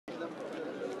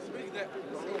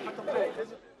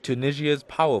Tunisia's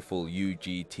powerful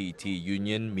UGTT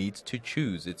union meets to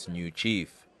choose its new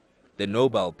chief. The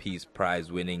Nobel Peace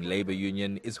Prize-winning labor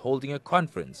union is holding a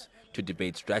conference to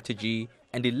debate strategy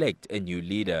and elect a new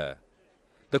leader.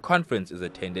 The conference is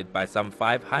attended by some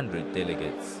 500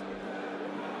 delegates.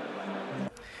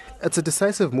 It's a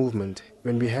decisive movement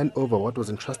when we hand over what was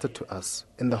entrusted to us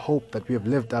in the hope that we have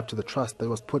lived up to the trust that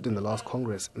was put in the last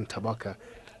Congress in Tabaka,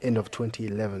 end of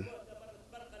 2011.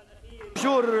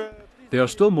 There are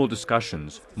still more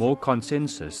discussions, more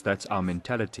consensus. That's our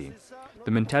mentality.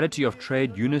 The mentality of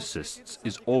trade unicists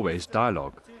is always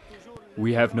dialogue.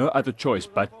 We have no other choice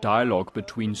but dialogue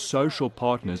between social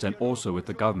partners and also with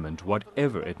the government,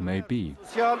 whatever it may be.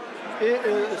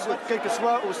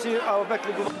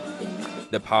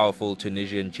 The powerful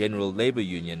Tunisian General Labor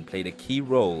Union played a key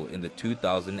role in the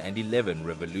 2011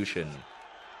 revolution.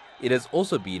 It has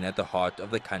also been at the heart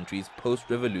of the country's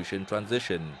post-revolution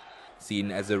transition,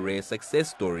 seen as a rare success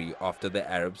story after the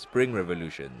Arab Spring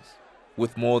revolutions.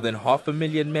 With more than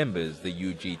 500,000 members, the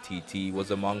UGTT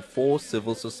was among 4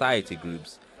 civil society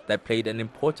groups that played an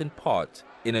important part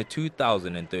in a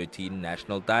 2013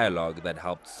 national dialogue that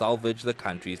helped salvage the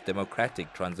country's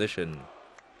democratic transition.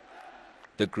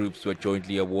 The groups were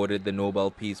jointly awarded the Nobel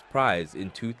Peace Prize in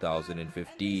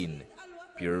 2015.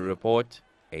 Bureau Report,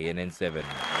 ANN7.